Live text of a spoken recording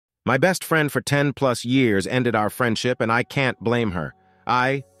My best friend for 10 plus years ended our friendship, and I can't blame her.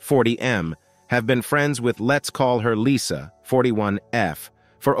 I, 40M, have been friends with, let's call her Lisa, 41F.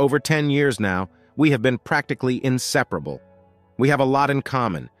 For over 10 years now, we have been practically inseparable. We have a lot in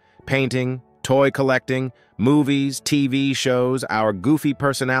common: painting, toy collecting, movies, TV shows. Our goofy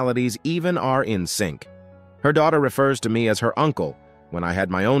personalities even are in sync. Her daughter refers to me as her uncle. When I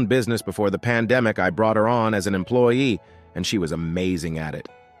had my own business before the pandemic, I brought her on as an employee, and she was amazing at it.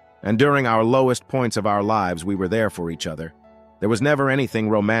 And during our lowest points of our lives, we were there for each other. There was never anything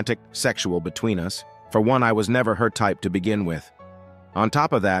romantic, sexual between us. For one, I was never her type to begin with. On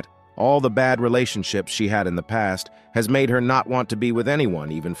top of that, all the bad relationships she had in the past has made her not want to be with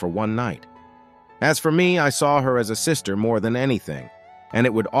anyone, even for one night. As for me, I saw her as a sister more than anything, and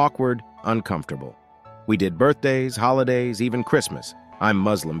it would awkward, uncomfortable. We did birthdays, holidays, even Christmas. I'm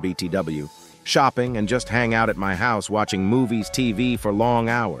Muslim, BTW. Shopping and just hang out at my house watching movies, TV for long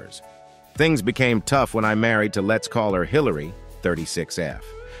hours. Things became tough when I married to, let's call her Hillary, 36F.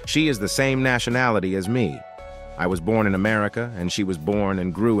 She is the same nationality as me. I was born in America, and she was born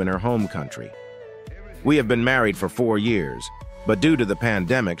and grew in her home country. We have been married for 4 years, but due to the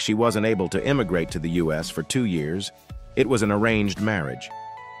pandemic, she wasn't able to immigrate to the US for 2 years. It was an arranged marriage.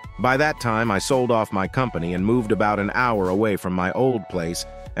 By that time, I sold off my company and moved about an hour away from my old place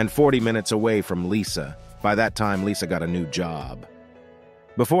and 40 minutes away from Lisa. By that time, Lisa got a new job.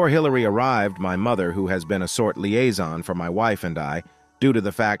 Before Hillary arrived, my mother, who has been a sort liaison for my wife and I, due to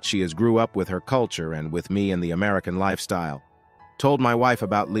the fact she has grew up with her culture and with me in the American lifestyle, told my wife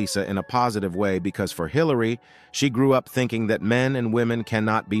about Lisa in a positive way because for Hillary, she grew up thinking that men and women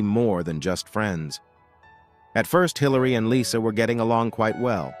cannot be more than just friends. At first, Hillary and Lisa were getting along quite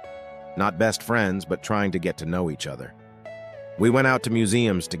well. Not best friends, but trying to get to know each other. We went out to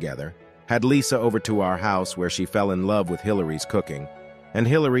museums together, had Lisa over to our house where she fell in love with Hillary's cooking, and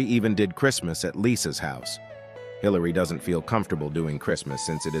Hillary even did Christmas at Lisa's house. Hillary doesn't feel comfortable doing Christmas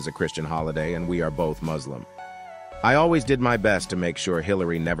since it is a Christian holiday and we are both Muslim. I always did my best to make sure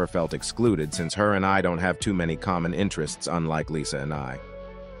Hillary never felt excluded since her and I don't have too many common interests unlike Lisa and I.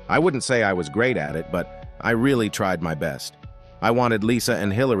 I wouldn't say I was great at it, but I really tried my best. I wanted Lisa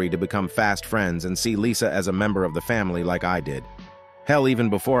and Hillary to become fast friends and see Lisa as a member of the family like I did. Hell,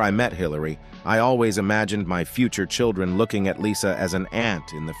 even before I met Hillary, I always imagined my future children looking at Lisa as an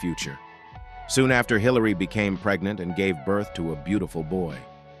aunt in the future. Soon after, Hillary became pregnant and gave birth to a beautiful boy.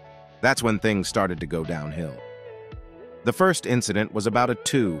 That's when things started to go downhill. The first incident was about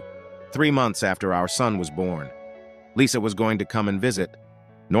 3 months after our son was born. Lisa was going to come and visit.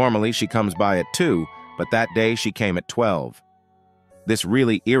 Normally, she comes by at 2, but that day she came at 12. This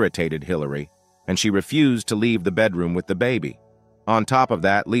really irritated Hillary, and she refused to leave the bedroom with the baby. On top of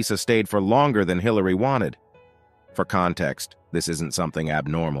that, Lisa stayed for longer than Hillary wanted. For context, this isn't something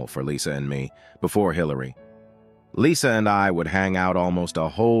abnormal for Lisa and me. Before Hillary, Lisa and I would hang out almost a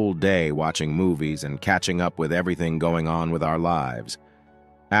whole day watching movies and catching up with everything going on with our lives.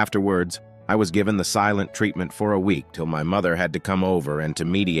 Afterwards, I was given the silent treatment for a week till my mother had to come over and to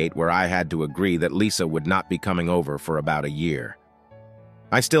mediate, where I had to agree that Lisa would not be coming over for about a year.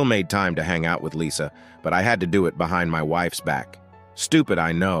 I still made time to hang out with Lisa, but I had to do it behind my wife's back. Stupid,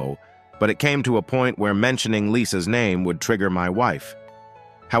 I know, but it came to a point where mentioning Lisa's name would trigger my wife.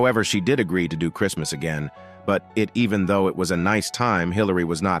 However, she did agree to do Christmas again, but even though it was a nice time, Hillary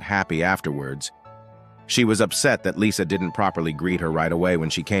was not happy afterwards. She was upset that Lisa didn't properly greet her right away when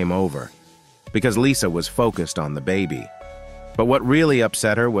she came over, because Lisa was focused on the baby. But what really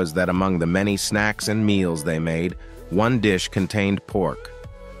upset her was that among the many snacks and meals they made, one dish contained pork,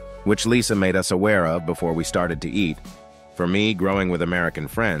 which Lisa made us aware of before we started to eat. For me, growing with American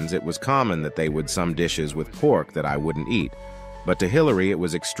friends, it was common that they would some dishes with pork that I wouldn't eat. But to Hillary, it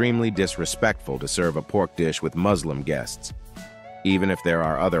was extremely disrespectful to serve a pork dish with Muslim guests. Even if there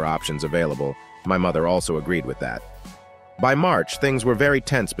are other options available, my mother also agreed with that. By March, things were very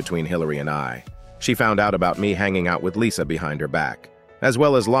tense between Hillary and I. She found out about me hanging out with Lisa behind her back, as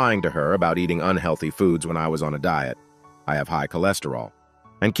well as lying to her about eating unhealthy foods when I was on a diet. I have high cholesterol.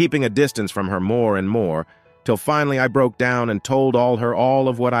 And keeping a distance from her more and more, till finally I broke down and told her all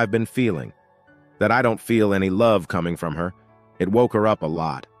of what I've been feeling. That I don't feel any love coming from her. It woke her up a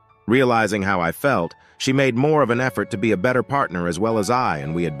lot. Realizing how I felt, she made more of an effort to be a better partner as well as I,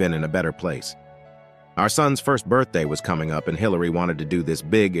 and we had been in a better place. Our son's first birthday was coming up, and Hillary wanted to do this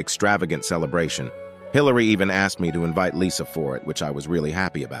big, extravagant celebration. Hillary even asked me to invite Lisa for it, which I was really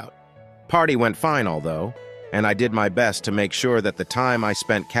happy about. Party went fine, although, and I did my best to make sure that the time I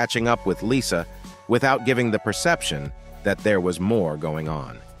spent catching up with Lisa without giving the perception that there was more going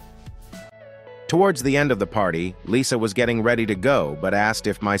on. Towards the end of the party, Lisa was getting ready to go, but asked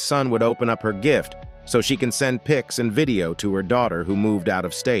if my son would open up her gift so she can send pics and video to her daughter who moved out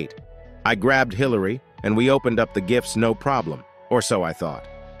of state. I grabbed Hillary, and we opened up the gifts no problem, or so I thought.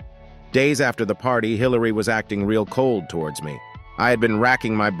 Days after the party, Hillary was acting real cold towards me. I had been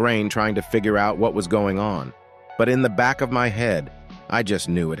racking my brain trying to figure out what was going on, but in the back of my head, I just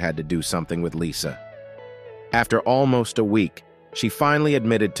knew it had to do something with Lisa. After almost a week, she finally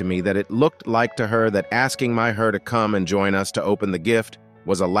admitted to me that it looked like to her that asking her to come and join us to open the gift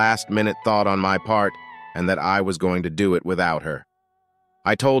was a last-minute thought on my part, and that I was going to do it without her.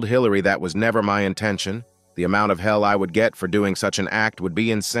 I told Hillary that was never my intention. The amount of hell I would get for doing such an act would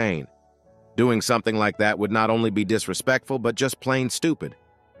be insane. Doing something like that would not only be disrespectful, but just plain stupid.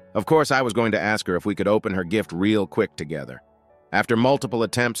 Of course, I was going to ask her if we could open her gift real quick together. After multiple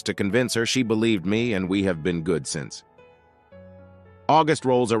attempts to convince her, she believed me, and we have been good since. August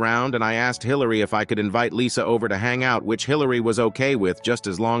rolls around, and I asked Hillary if I could invite Lisa over to hang out, which Hillary was okay with just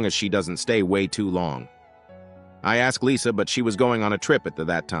as long as she doesn't stay way too long. I asked Lisa, but she was going on a trip at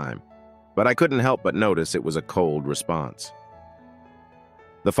that time. But I couldn't help but notice it was a cold response.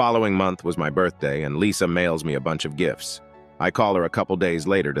 The following month was my birthday, and Lisa mails me a bunch of gifts. I call her a couple days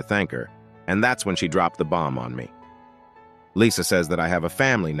later to thank her, and that's when she dropped the bomb on me. Lisa says that I have a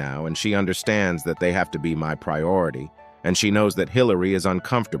family now, and she understands that they have to be my priority, and she knows that Hillary is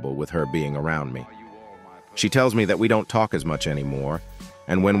uncomfortable with her being around me. She tells me that we don't talk as much anymore,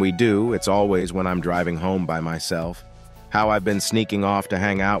 and when we do, it's always when I'm driving home by myself, how I've been sneaking off to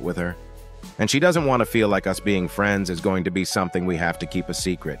hang out with her. And she doesn't want to feel like us being friends is going to be something we have to keep a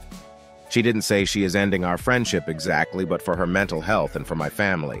secret. She didn't say she is ending our friendship exactly, but for her mental health and for my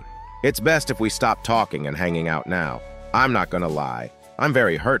family. It's best if we stop talking and hanging out now. I'm not gonna lie. I'm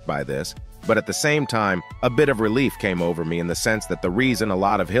very hurt by this, but at the same time, a bit of relief came over me in the sense that the reason a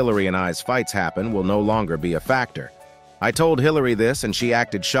lot of Hillary and I's fights happen will no longer be a factor. I told Hillary this, and she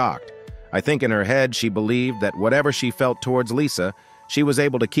acted shocked. I think in her head she believed that whatever she felt towards Lisa, she was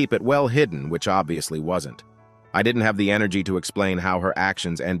able to keep it well hidden, which obviously wasn't. I didn't have the energy to explain how her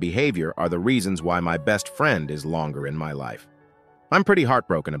actions and behavior are the reasons why my best friend is longer in my life. I'm pretty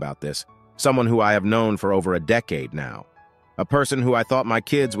heartbroken about this. Someone who I have known for over a decade now. A person who I thought my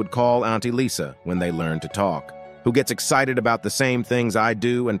kids would call Auntie Lisa when they learn to talk. Who gets excited about the same things I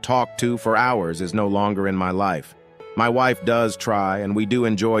do and talk to for hours is no longer in my life. My wife does try, and we do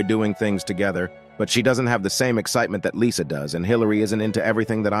enjoy doing things together, but she doesn't have the same excitement that Lisa does, and Hillary isn't into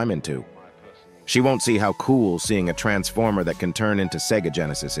everything that I'm into. She won't see how cool seeing a transformer that can turn into Sega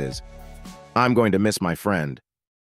Genesis is. I'm going to miss my friend,